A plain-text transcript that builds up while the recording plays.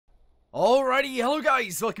Alrighty, hello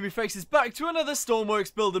guys, welcome your faces back to another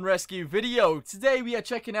Stormworks build and rescue video. Today we are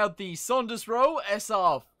checking out the Saunders Row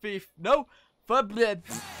SR.45, no,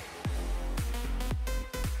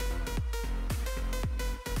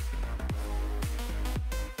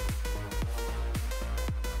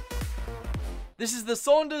 this is the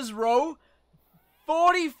Saunders Row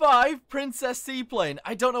 45 Princess Seaplane.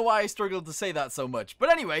 I don't know why I struggled to say that so much. But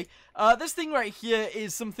anyway, this thing right here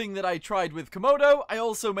is something that I tried with Komodo. I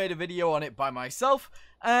also made a video on it by myself.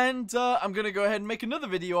 And I'm going to go ahead and make another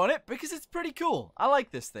video on it because it's pretty cool. I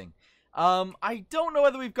like this thing. I don't know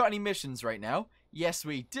whether we've got any missions right now. Yes,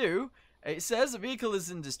 we do. It says a vehicle is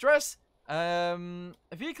in distress. A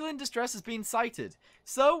vehicle in distress has been sighted.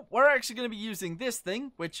 So, we're actually going to be using this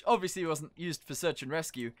thing, which obviously wasn't used for search and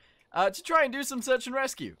rescue, to try and do some search and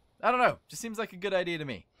rescue. I don't know, just seems like a good idea to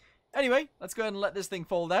me. Anyway, let's go ahead and let this thing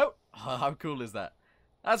fold out. Oh, how cool is that?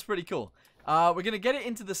 That's pretty cool. We're going to get it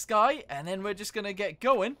into the sky, and then we're just going to get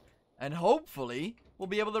going, and hopefully we'll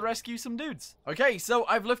be able to rescue some dudes. Okay, so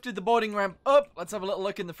I've lifted the boarding ramp up. Let's have a little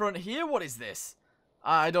look in the front here. What is this?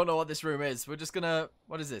 I don't know what this room is. We're just going to...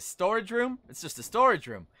 What is this? Storage room? It's just a storage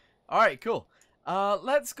room. Alright, cool.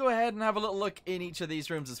 Let's go ahead and have a little look in each of these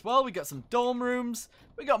rooms as well. We got some dorm rooms.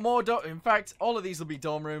 We got more in fact, all of these will be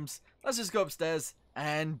dorm rooms. Let's just go upstairs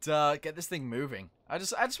and get this thing moving. I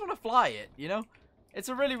just want to fly it, you know? It's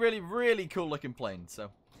a really cool looking plane. So,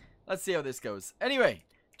 let's see how this goes. Anyway,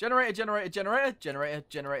 generator.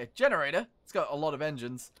 It's got a lot of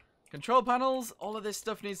engines. Control panels. All of this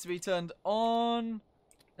stuff needs to be turned on.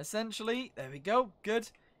 Essentially, there we go. Good.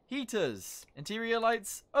 Heaters, interior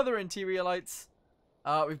lights, other interior lights.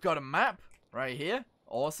 We've got a map right here.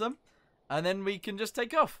 Awesome. And then we can just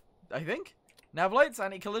take off, I think. Nav lights,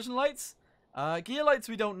 anti-collision lights. Gear lights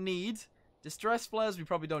we don't need. Distress flares we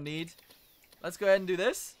probably don't need. Let's go ahead and do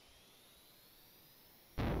this.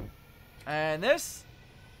 And this.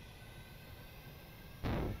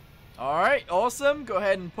 Alright, awesome. Go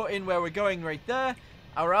ahead and put in where we're going right there.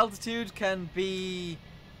 Our altitude can be...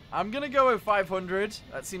 I'm going to go with 500.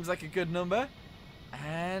 That seems like a good number.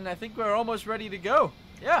 And I think we're almost ready to go.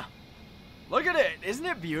 Yeah. Look at it. Isn't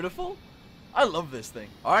it beautiful? I love this thing.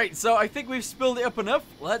 Alright, so I think we've spilled it up enough.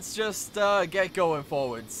 Let's just get going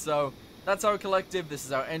forwards. So that's our collective. This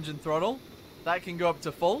is our engine throttle. That can go up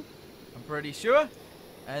to full, I'm pretty sure.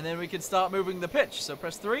 And then we can start moving the pitch. So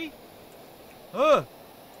press 3. Oh,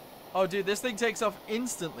 dude, this thing takes off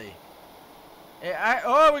instantly.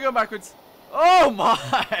 Oh, we're going backwards. Oh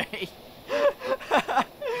my!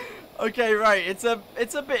 Okay, right. It's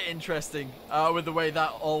a bit interesting with the way that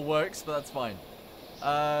all works, but that's fine.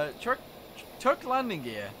 Tuck landing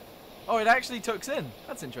gear. Oh, it actually tucks in.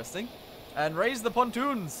 That's interesting. And raise the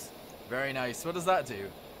pontoons. Very nice. What does that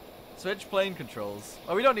do? Switch plane controls.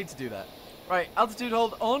 Oh, we don't need to do that. Right, altitude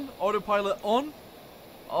hold on, autopilot on.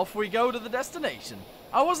 Off we go to the destination.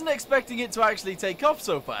 I wasn't expecting it to actually take off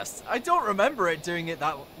so fast. I don't remember it doing it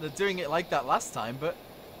like that last time, but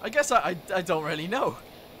I guess I don't really know.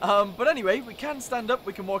 But anyway, we can stand up,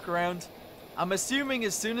 we can walk around. I'm assuming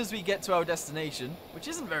as soon as we get to our destination, which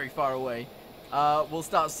isn't very far away, we'll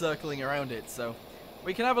start circling around it. So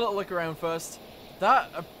we can have a little look around first. That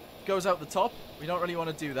goes out the top. We don't really want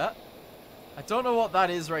to do that. I don't know what that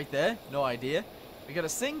is right there. No idea. We got a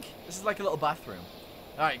sink. This is like a little bathroom.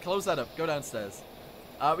 Alright, close that up. Go downstairs.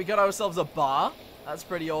 We got ourselves a bar. That's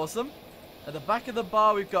pretty awesome. At the back of the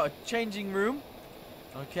bar, we've got a changing room.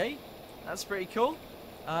 Okay, that's pretty cool.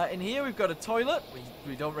 In here, we've got a toilet.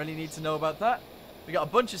 We don't really need to know about that. We got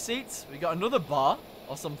a bunch of seats. We got another bar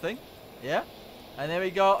or something. Yeah. And then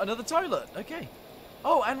we got another toilet. Okay.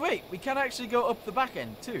 Oh, and wait, we can actually go up the back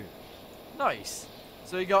end too. Nice.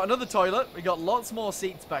 So we got another toilet. We got lots more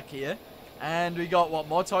seats back here. And we got, what,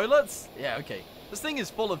 more toilets? Yeah, okay. This thing is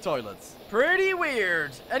full of toilets. Pretty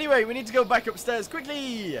weird. Anyway, we need to go back upstairs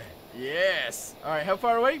quickly. Yes. Alright, how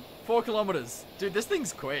far away? 4 kilometers. Dude, this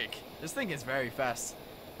thing's quick. This thing is very fast.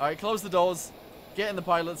 Alright, close the doors. Get in the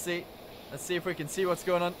pilot seat. Let's see if we can see what's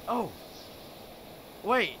going on. Oh.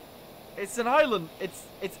 Wait. It's an island.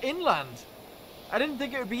 It's inland. I didn't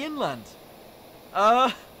think it would be inland.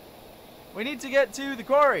 We need to get to the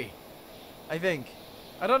quarry, I think.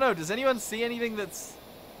 I don't know. Does anyone see anything that's...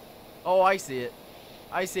 Oh, I see it.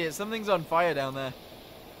 I see it. Something's on fire down there.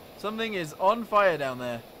 Something is on fire down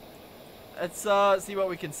there. Let's see what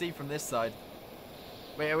we can see from this side.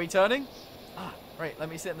 Wait, are we turning? Ah, right. Let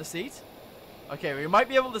me sit in the seat. Okay, we might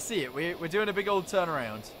be able to see it. We're doing a big old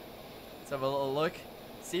turnaround. Let's have a little look.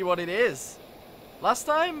 See what it is. Last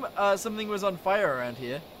time, something was on fire around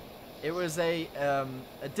here. It was a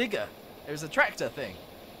digger. It was a tractor thing.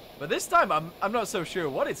 But this time, I'm not so sure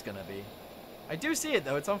what it's going to be. I do see it,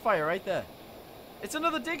 though. It's on fire right there. It's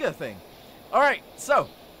another digger thing. Alright, so.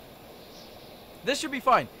 This should be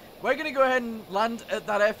fine. We're going to go ahead and land at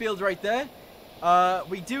that airfield right there.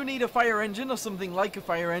 We do need a fire engine or something like a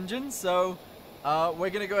fire engine. So, we're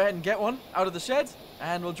going to go ahead and get one out of the shed.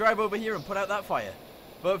 And we'll drive over here and put out that fire.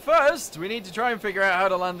 But first, we need to try and figure out how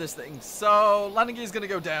to land this thing. So, landing gear is going to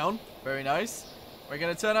go down. Very nice. We're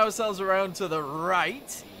going to turn ourselves around to the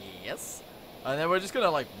right. Yes. And then we're just going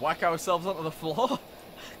to, like, whack ourselves onto the floor.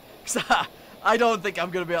 I don't think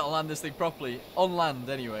I'm going to be able to land this thing properly. On land,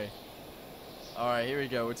 anyway. Alright, here we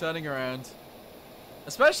go. We're turning around.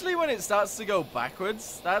 Especially when it starts to go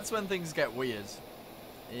backwards. That's when things get weird.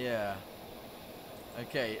 Yeah.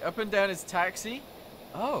 Okay, up and down is taxi.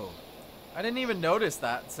 Oh. I didn't even notice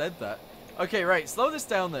that. Said that. Okay, right. Slow this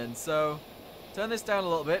down then. So, turn this down a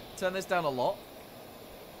little bit. Turn this down a lot.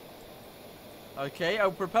 Okay, our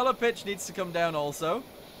propeller pitch needs to come down also.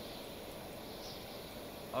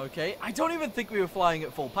 Okay, I don't even think we were flying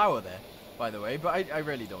at full power there, by the way, but I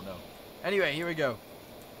really don't know. Anyway, here we go.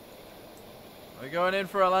 We're going in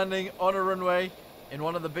for a landing on a runway in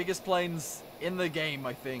one of the biggest planes in the game,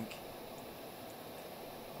 I think.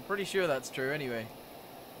 I'm pretty sure that's true, anyway.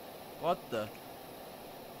 What the?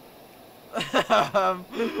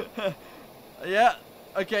 Yeah,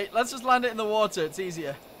 okay, let's just land it in the water, it's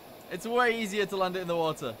easier. It's way easier to land it in the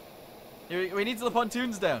water. Here we need the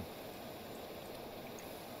pontoons down.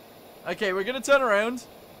 Okay, we're going to turn around,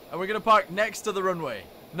 and we're going to park next to the runway.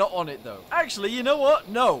 Not on it, though. Actually, you know what?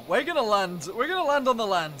 No, we're going to land. We're going to land on the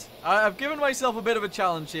land. I've given myself a bit of a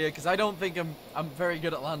challenge here, because I don't think I'm very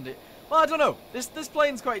good at landing. Well, I don't know. This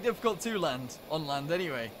plane's quite difficult to land on land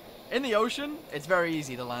anyway. In the ocean, it's very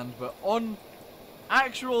easy to land, but on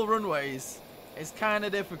actual runways, it's kind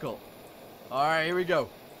of difficult. All right, here we go.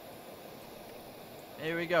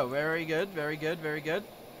 Here we go. Very good, very good, very good.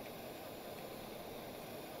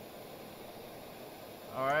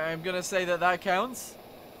 Alright, I'm going to say that counts.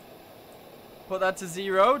 Put that to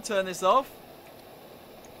 0. Turn this off.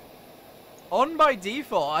 On by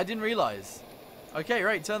default. I didn't realize. Okay,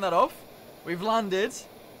 right. Turn that off. We've landed.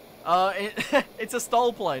 It's a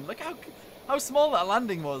stall plane. Look how small that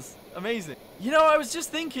landing was. Amazing. You know, I was just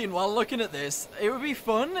thinking while looking at this, it would be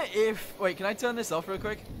fun if... Wait, can I turn this off real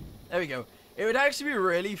quick? There we go. It would actually be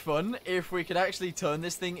really fun if we could actually turn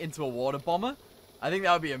this thing into a water bomber. I think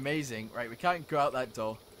that would be amazing. Right, we can't go out that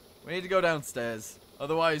door. We need to go downstairs.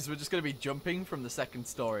 Otherwise, we're just going to be jumping from the second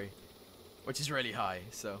story. Which is really high,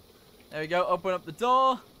 so. There we go. Open up the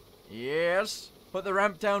door. Yes. Put the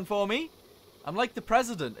ramp down for me. I'm like the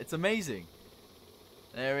president. It's amazing.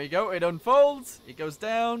 There we go. It unfolds. It goes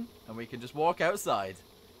down. And we can just walk outside.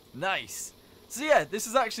 Nice. So yeah, this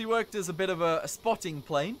has actually worked as a bit of a spotting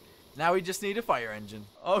plane. Now we just need a fire engine.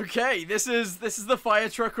 Okay, this is the fire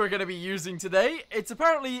truck we're going to be using today. It's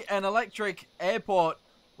apparently an electric airport.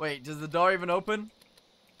 Wait, does the door even open?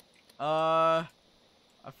 I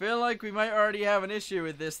feel like we might already have an issue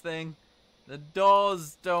with this thing. The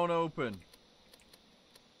doors don't open.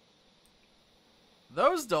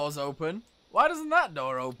 Those doors open? Why doesn't that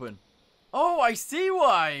door open? Oh, I see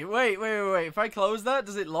why. Wait. If I close that,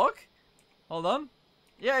 does it lock? Hold on.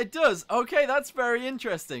 Yeah, it does. Okay, that's very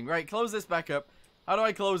interesting. Right, close this back up. How do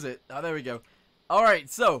I close it? Oh, there we go.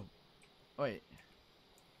 Alright, so. Wait.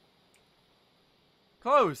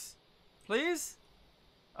 Close. Please?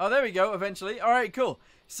 Oh, there we go, eventually. Alright, cool.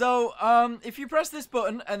 So, if you press this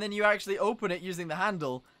button and then you actually open it using the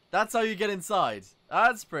handle, that's how you get inside.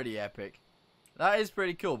 That's pretty epic. That is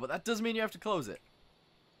pretty cool, but that does mean you have to close it.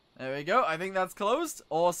 There we go. I think that's closed.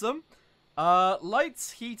 Awesome.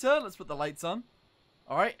 Lights, heater. Let's put the lights on.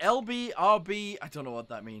 Alright, LB, RB, I don't know what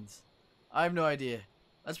that means. I have no idea.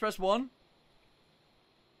 Let's press 1.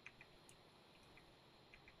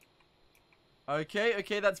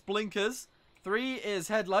 Okay, that's blinkers. 3 is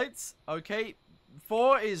headlights. Okay,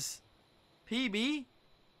 4 is PB.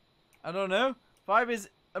 I don't know. 5 is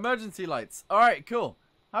emergency lights. Alright, cool.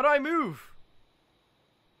 How do I move?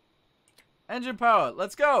 Engine power,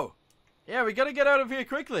 let's go. Yeah, we gotta get out of here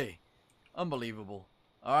quickly. Unbelievable.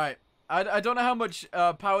 Alright. I don't know how much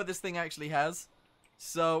power this thing actually has.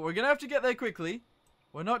 So we're gonna have to get there quickly.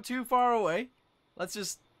 We're not too far away. Let's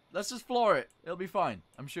just floor it. It'll be fine,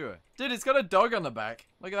 I'm sure. Dude, it's got a dog on the back.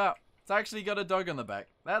 Look at that. It's actually got a dog on the back.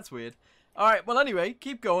 That's weird. Alright, well anyway,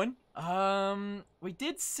 keep going. We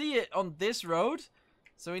did see it on this road.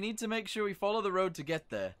 So we need to make sure we follow the road to get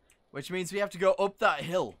there. Which means we have to go up that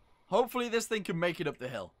hill. Hopefully this thing can make it up the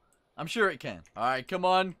hill. I'm sure it can. Alright, come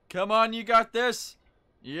on. Come on, you got this.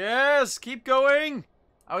 Yes, keep going.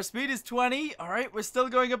 Our speed is 20. Alright, we're still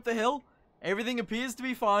going up the hill. Everything appears to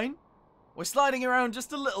be fine. We're sliding around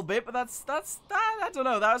just a little bit, but that's I don't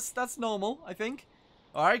know. That's normal, I think.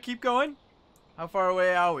 All right, keep going. How far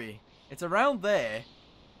away are we? It's around there.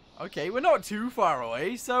 Okay, we're not too far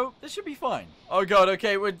away, so this should be fine. Oh god,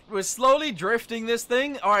 okay, we're slowly drifting this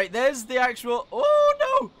thing. All right, there's the actual. Oh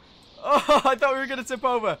no! Oh, I thought we were gonna tip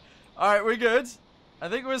over. All right, we're good. I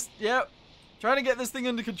think we're trying to get this thing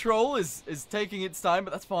under control is taking its time,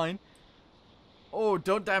 but that's fine. Oh,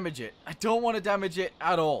 don't damage it. I don't want to damage it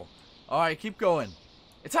at all. Alright, keep going.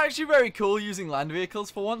 It's actually very cool using land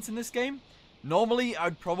vehicles for once in this game. Normally,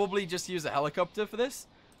 I'd probably just use a helicopter for this.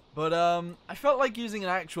 But, I felt like using an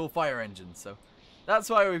actual fire engine, so that's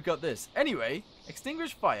why we've got this. Anyway,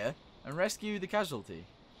 extinguish fire and rescue the casualty.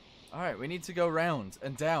 Alright, we need to go round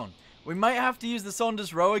and down. We might have to use the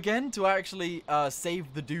Saunders Row again to actually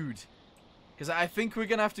save the dude. Because I think we're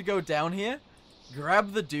going to have to go down here,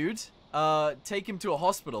 grab the dude, take him to a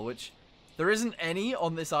hospital, which there isn't any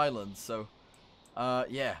on this island. So,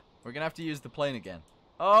 yeah, we're going to have to use the plane again.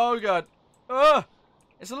 Oh, God.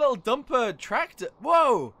 It's a little dumper tractor.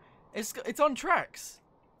 Whoa! It's on tracks.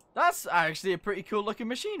 That's actually a pretty cool looking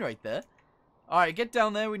machine right there. Alright, get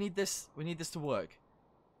down there. We need this to work.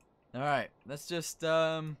 Alright, let's just,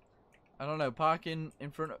 I don't know, park in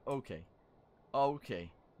front of... Okay.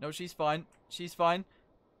 Okay. No, she's fine. She's fine.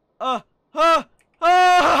 No!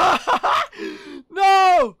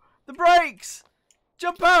 The brakes!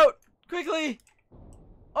 Jump out! Quickly!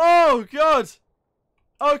 Oh, God!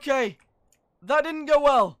 Okay. That didn't go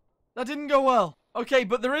well. That didn't go well. Okay,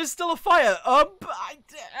 but there is still a fire.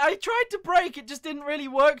 I tried to brake. It just didn't really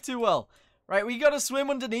work too well. Right, we gotta swim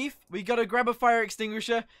underneath. We gotta grab a fire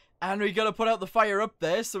extinguisher. And we gotta put out the fire up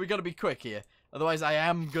there. So we gotta be quick here. Otherwise, I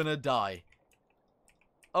am gonna die.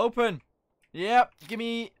 Open. Yep. Give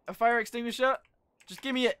me a fire extinguisher. Just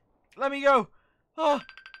give me it. Let me go. Oh,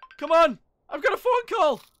 come on. I've got a phone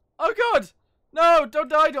call. Oh, God. No, don't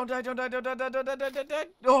die. Don't die. Don't die. Don't die. Don't die. Don't die. Don't die.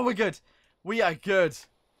 Oh, we're good. We are good.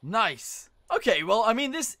 Nice. Okay, well, I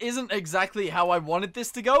mean, this isn't exactly how I wanted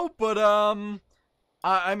this to go, but,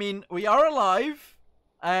 I mean, we are alive,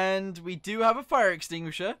 and we do have a fire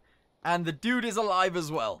extinguisher, and the dude is alive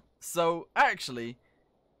as well. So, actually,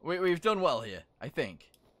 we've done well here, I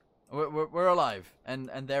think. We're alive, and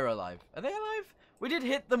they're alive. Are they alive? We did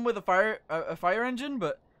hit them with a fire engine,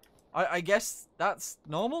 but I guess that's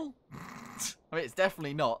normal? I mean, it's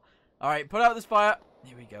definitely not. Alright, put out this fire.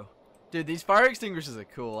 Here we go. Dude, these fire extinguishers are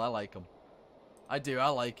cool. I like them. I do. I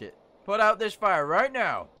like it. Put out this fire right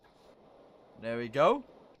now. There we go.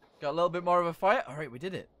 Got a little bit more of a fire. Alright, we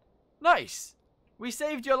did it. Nice. We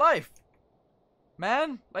saved your life.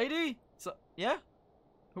 Man, lady. So, yeah?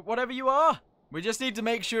 Whatever you are. We just need to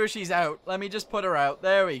make sure she's out. Let me just put her out.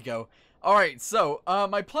 There we go. Alright, so,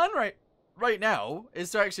 my plan right now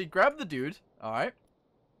is to actually grab the dude. Alright.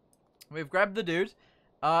 We've grabbed the dude.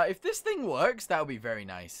 If this thing works, that would be very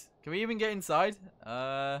nice. Can we even get inside?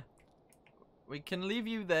 We can leave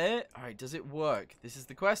you there. Alright, does it work? This is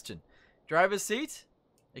the question. Driver's seat?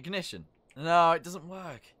 Ignition. No, it doesn't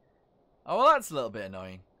work. Oh, well, that's a little bit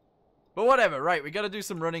annoying. But whatever, right, we gotta do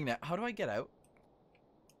some running now. How do I get out?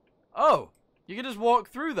 Oh, you can just walk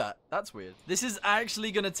through that. That's weird. This is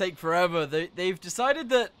actually gonna take forever. They've decided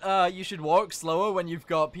that you should walk slower when you've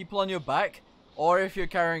got people on your back, or if you're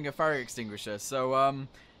carrying a fire extinguisher. So,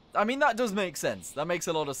 I mean, that does make sense. That makes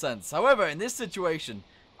a lot of sense. However, in this situation,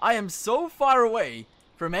 I am so far away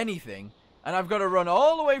from anything, and I've got to run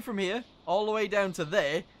all the way from here, all the way down to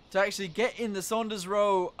there, to actually get in the Saunders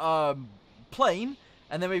Row plane,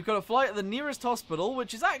 and then we've got to fly to the nearest hospital,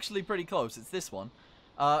 which is actually pretty close. It's this one,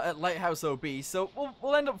 at Lighthouse OB, so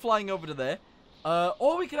we'll end up flying over to there.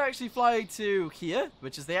 Or we could actually fly to here,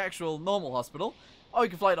 which is the actual normal hospital, or we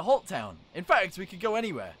could fly to Holt Town. In fact, we could go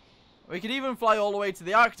anywhere. We could even fly all the way to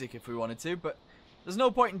the Arctic if we wanted to, but there's no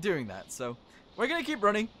point in doing that, so we're going to keep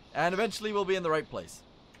running, and eventually we'll be in the right place.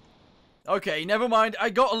 Okay, never mind. I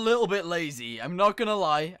got a little bit lazy. I'm not going to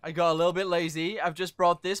lie. I got a little bit lazy. I've just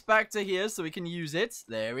brought this back to here so we can use it.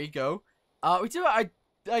 There we go. I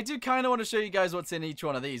do kind of want to show you guys what's in each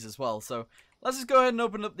one of these as well, so let's just go ahead and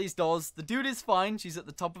open up these doors. The dude is fine. She's at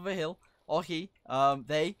the top of a hill. Or he.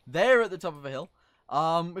 They're at the top of a hill.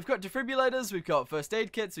 We've got defibrillators, we've got first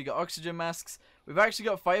aid kits, we've got oxygen masks, we've actually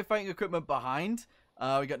got firefighting equipment behind,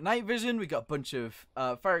 we got night vision, we've got a bunch of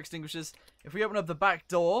fire extinguishers. If we open up the back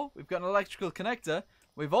door, we've got an electrical connector,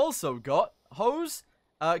 we've also got hose,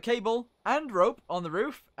 cable, and rope on the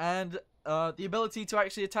roof, and the ability to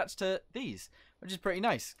actually attach to these, which is pretty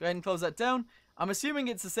nice. Go ahead and close that down. I'm assuming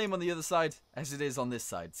it's the same on the other side as it is on this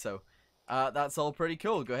side, so that's all pretty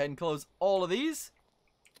cool. Go ahead and close all of these.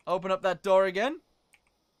 Open up that door again.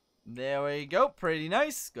 There we go. Pretty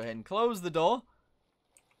nice. Go ahead and close the door.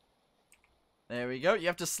 There we go. You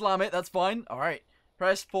have to slam it. That's fine. Alright.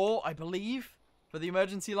 Press 4, I believe, for the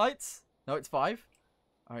emergency lights. No, it's 5.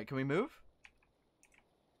 Alright, can we move?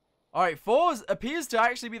 Alright, 4 appears to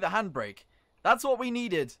actually be the handbrake. That's what we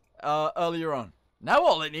needed earlier on. Now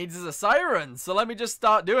all it needs is a siren. So let me just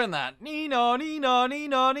start doing that. Nino, Nino,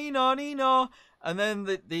 Nino, Nino, Nino. And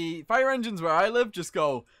then the fire engines where I live just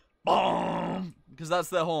go boom, because that's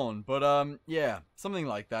their horn. But yeah, something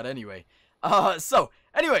like that anyway. So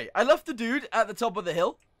anyway, I left the dude at the top of the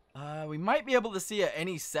hill. We might be able to see her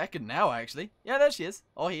any second now, actually. Yeah, there she is.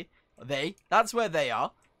 Or he. They. That's where they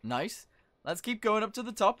are. Nice. Let's keep going up to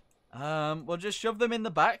the top. We'll just shove them in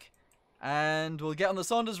the back. And we'll get on the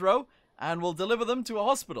Saunders Row. And we'll deliver them to a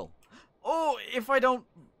hospital. Oh, if I don't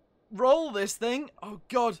roll this thing. Oh,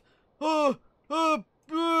 God. No, we're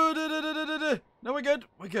good.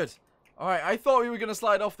 We're good. Alright, I thought we were going to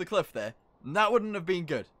slide off the cliff there. And that wouldn't have been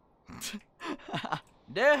good.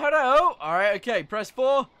 There, hello. Alright, okay. Press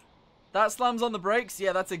 4. That slams on the brakes.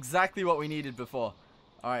 Yeah, that's exactly what we needed before.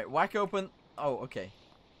 Alright, whack open. Oh, okay.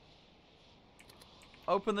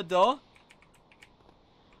 Open the door.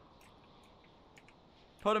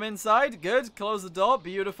 Put them inside. Good. Close the door.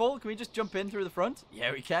 Beautiful. Can we just jump in through the front?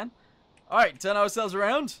 Yeah, we can. Alright, turn ourselves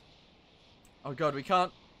around. Oh, God, we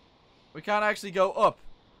can't actually go up.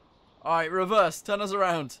 Alright, reverse. Turn us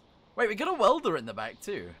around. Wait, we got a welder in the back,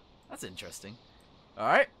 too. That's interesting.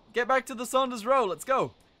 Alright, get back to the Saunders Row. Let's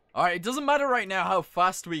go. Alright, it doesn't matter right now how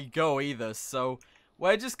fast we go either, so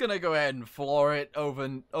we're just gonna go ahead and floor it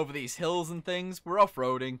over these hills and things. We're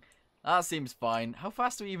off-roading. That seems fine. How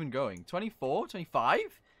fast are we even going? 24?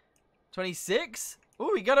 25? 26?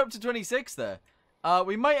 Ooh, we got up to 26 there.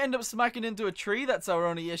 We might end up smacking into a tree. That's our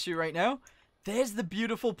only issue right now. There's the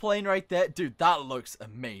beautiful plane right there. Dude, that looks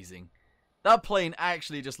amazing. That plane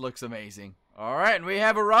actually just looks amazing. Alright, and we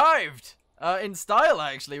have arrived. In style,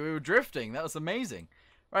 actually. We were drifting. That was amazing.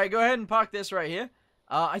 Right, go ahead and park this right here.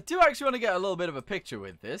 I do actually want to get a little bit of a picture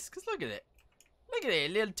with this, because look at it. Look at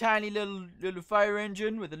it. Little tiny little fire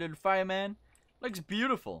engine with a little fireman. Looks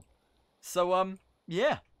beautiful. So,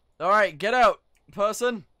 yeah. Alright, get out,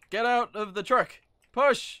 person. Get out of the truck.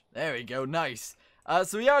 Push. There we go. Nice.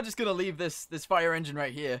 So we are just going to leave this fire engine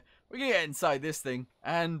right here. We're going to get inside this thing.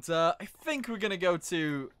 And I think we're going to go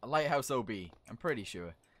to a Lighthouse OB. I'm pretty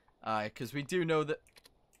sure. Because we do know that...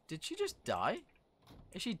 Did she just die?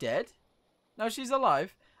 Is she dead? No, she's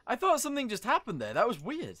alive. I thought something just happened there. That was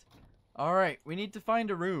weird. Alright, we need to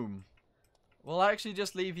find a room. We'll actually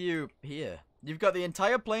just leave you here. You've got the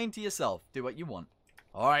entire plane to yourself. Do what you want.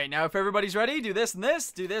 Alright, now if everybody's ready, do this and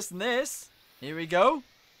this. Do this and this. Here we go.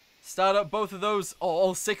 Start up both of those,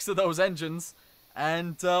 all 6 of those engines.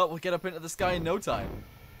 And we'll get up into the sky in no time.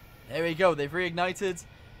 There we go. They've reignited.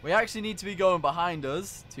 We actually need to be going behind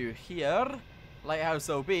us to here. Lighthouse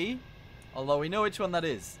OB. Although we know which one that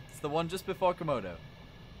is. It's the one just before Komodo.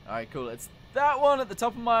 Alright, cool. It's that one at the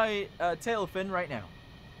top of my tail fin right now.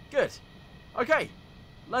 Good. Okay.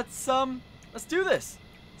 Let's do this.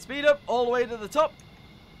 Speed up all the way to the top.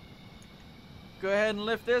 Go ahead and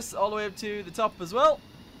lift this all the way up to the top as well.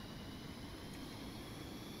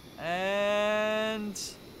 And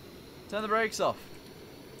turn the brakes off.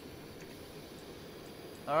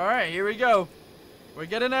 Alright, here we go. We're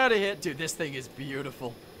getting out of here. Dude, this thing is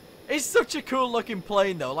beautiful. It's such a cool looking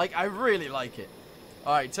plane though. Like, I really like it.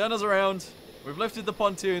 Alright, turn us around. We've lifted the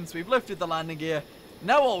pontoons. We've lifted the landing gear.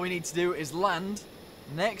 Now all we need to do is land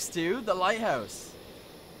next to the lighthouse.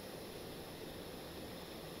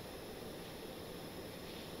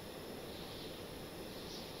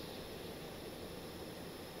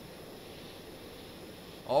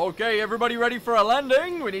 Okay, everybody ready for a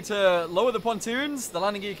landing? We need to lower the pontoons. The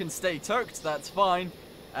landing gear can stay tucked. That's fine.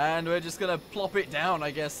 And we're just going to plop it down,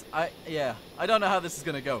 I guess. Yeah, I don't know how this is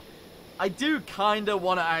going to go. I do kind of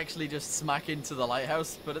want to actually just smack into the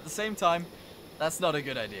lighthouse, but at the same time, that's not a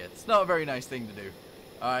good idea. It's not a very nice thing to do.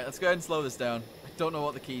 Alright, let's go ahead and slow this down. I don't know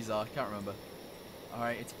what the keys are. Can't remember.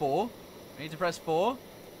 Alright, it's 4. We need to press 4.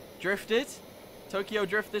 Drift it. Tokyo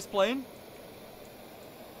drift this plane.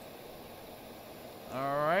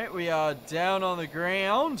 Alright, we are down on the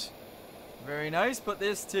ground. Very nice. Put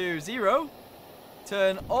this to 0.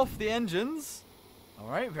 Turn off the engines.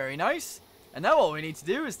 Alright, very nice. And now all we need to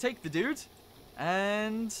do is take the dude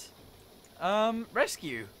and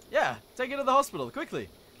rescue. Yeah, take it to the hospital quickly.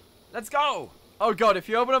 Let's go. Oh god, if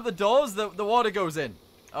you open up the doors, the water goes in.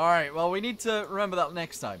 Alright, well, we need to remember that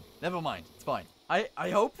next time. Never mind, it's fine. I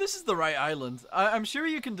hope this is the right island. I'm sure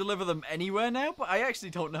you can deliver them anywhere now, but I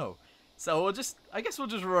actually don't know. So I guess we'll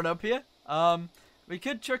just run up here. We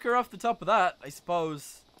could chuck her off the top of that, I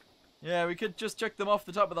suppose. Yeah, we could just chuck them off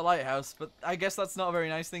the top of the lighthouse, but I guess that's not a very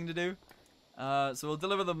nice thing to do. So we'll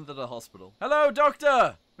deliver them to the hospital. Hello,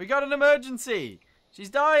 doctor! We got an emergency! She's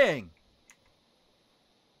dying!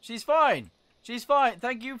 She's fine! She's fine!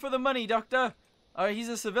 Thank you for the money, doctor! He's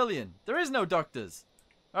a civilian. There is no doctors.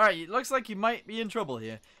 Alright, it looks like you might be in trouble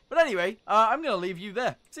here. But anyway, I'm gonna leave you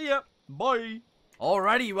there. See ya! Bye!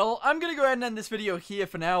 Alrighty, well, I'm gonna go ahead and end this video here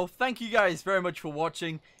for now. Thank you guys very much for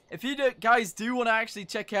watching. If you guys do want to actually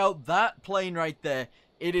check out that plane right there,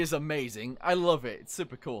 it is amazing. I love it. It's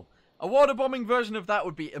super cool. A water bombing version of that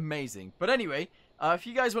would be amazing. But anyway, if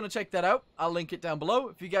you guys want to check that out, I'll link it down below.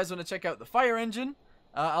 If you guys want to check out the fire engine,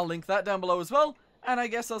 I'll link that down below as well. And I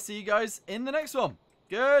guess I'll see you guys in the next one.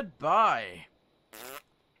 Goodbye.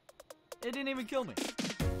 It didn't even kill me.